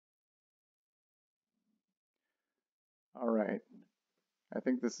All right, I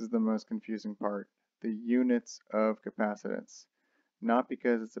think this is the most confusing part, the units of capacitance. Not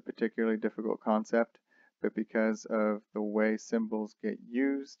because it's a particularly difficult concept, but because of the way symbols get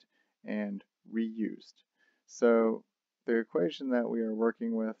used and reused. So the equation that we are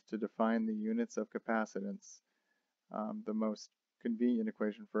working with to define the units of capacitance, the most convenient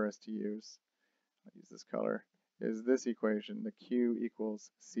equation for us to use, I'll use this color, is this equation, the Q equals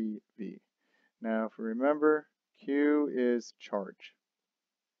CV. Now, if we remember, Q is charge.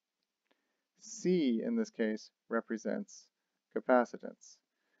 C, in this case, represents capacitance.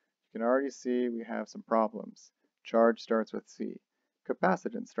 You can already see we have some problems. Charge starts with C.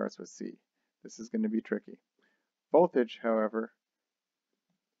 Capacitance starts with C. This is going to be tricky. Voltage, however,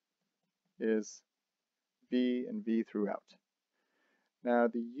 is V and V throughout. Now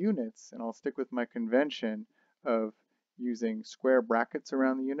the units, and I'll stick with my convention of using square brackets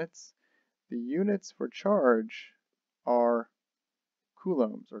around the units, the units for charge are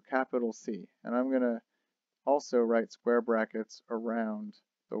coulombs, or capital C. And I'm going to also write square brackets around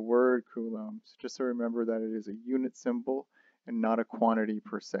the word coulombs, just to remember that it is a unit symbol and not a quantity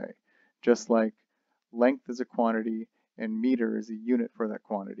per se. Just like length is a quantity and meter is a unit for that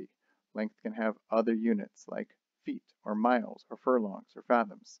quantity. Length can have other units like feet or miles or furlongs or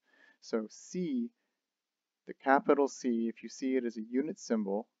fathoms. So C, the capital C, if you see it as a unit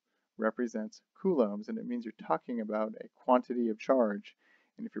symbol, represents coulombs, and it means you're talking about a quantity of charge.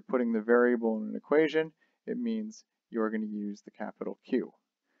 And if you're putting the variable in an equation, it means you're going to use the capital Q.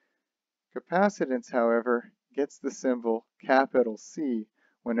 Capacitance, however, gets the symbol capital C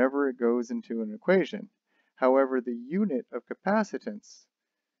whenever it goes into an equation. However, the unit of capacitance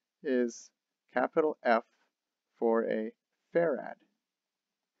is capital F for a farad,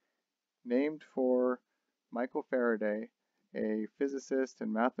 named for Michael Faraday, a physicist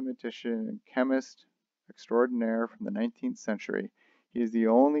and mathematician and chemist extraordinaire from the 19th century. He is the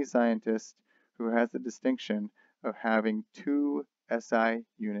only scientist who has the distinction of having two SI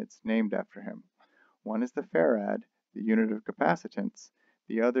units named after him. One is the farad, the unit of capacitance.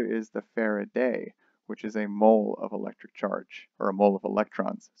 The other is the Faraday, which is a mole of electric charge, or a mole of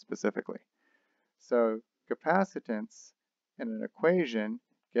electrons specifically. So capacitance in an equation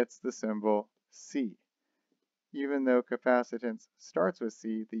gets the symbol C. Even though capacitance starts with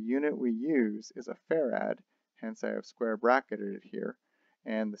C, the unit we use is a farad, hence I have square bracketed it here,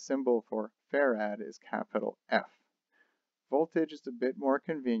 and the symbol for farad is capital F. Voltage is a bit more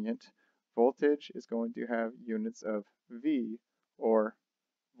convenient. Voltage is going to have units of V, or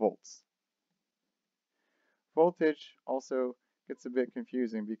volts. Voltage also gets a bit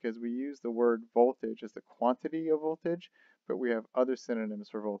confusing because we use the word voltage as the quantity of voltage, but we have other synonyms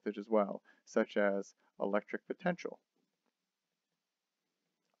for voltage as well, such as electric potential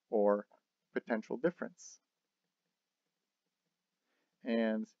or potential difference.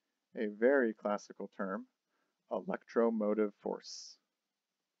 And a very classical term, electromotive force,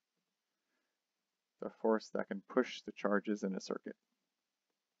 the force that can push the charges in a circuit,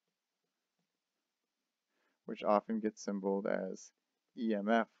 which often gets symboled as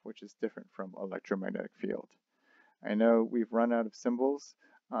EMF, which is different from electromagnetic field. I know we've run out of symbols.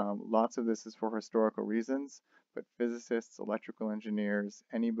 Lots of this is for historical reasons, but physicists, electrical engineers,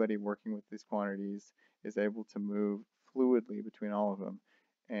 anybody working with these quantities is able to move fluidly between all of them,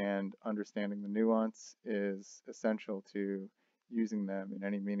 and understanding the nuance is essential to using them in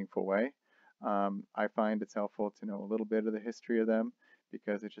any meaningful way. I find it's helpful to know a little bit of the history of them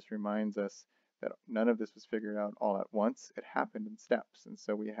because it just reminds us that none of this was figured out all at once. It happened in steps, and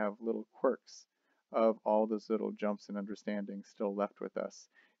so we have little quirks of all those little jumps in understanding still left with us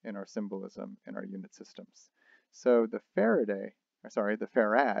in our symbolism in our unit systems. So the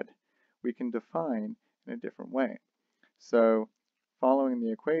farad, we can define in a different way. So following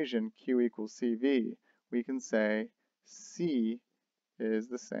the equation Q equals CV, we can say C is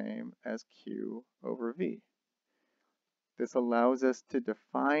the same as Q over V. This allows us to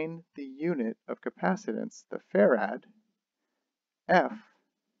define the unit of capacitance, the farad, F,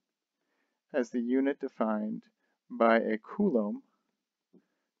 as the unit defined by a coulomb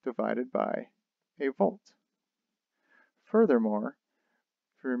divided by a volt. Furthermore,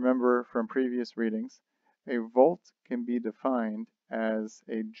 if you remember from previous readings, a volt can be defined as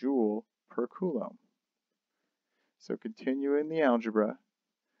a joule per coulomb. So continuing the algebra,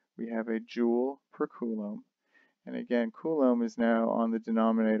 we have a joule per coulomb. And again, coulomb is now on the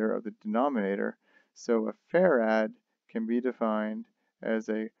denominator of the denominator, so a farad can be defined as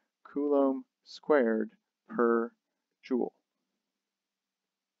a coulomb squared per joule.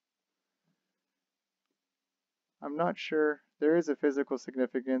 I'm not sure There is a physical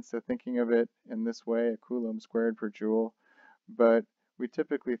significance to thinking of it in this way, a coulomb squared per joule, but we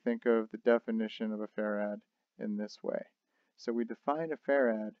typically think of the definition of a farad in this way. So we define a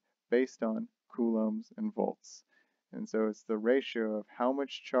farad based on coulombs and volts. And so it's the ratio of how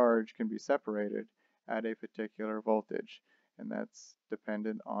much charge can be separated at a particular voltage, and that's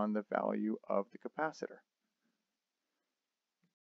dependent on the value of the capacitor.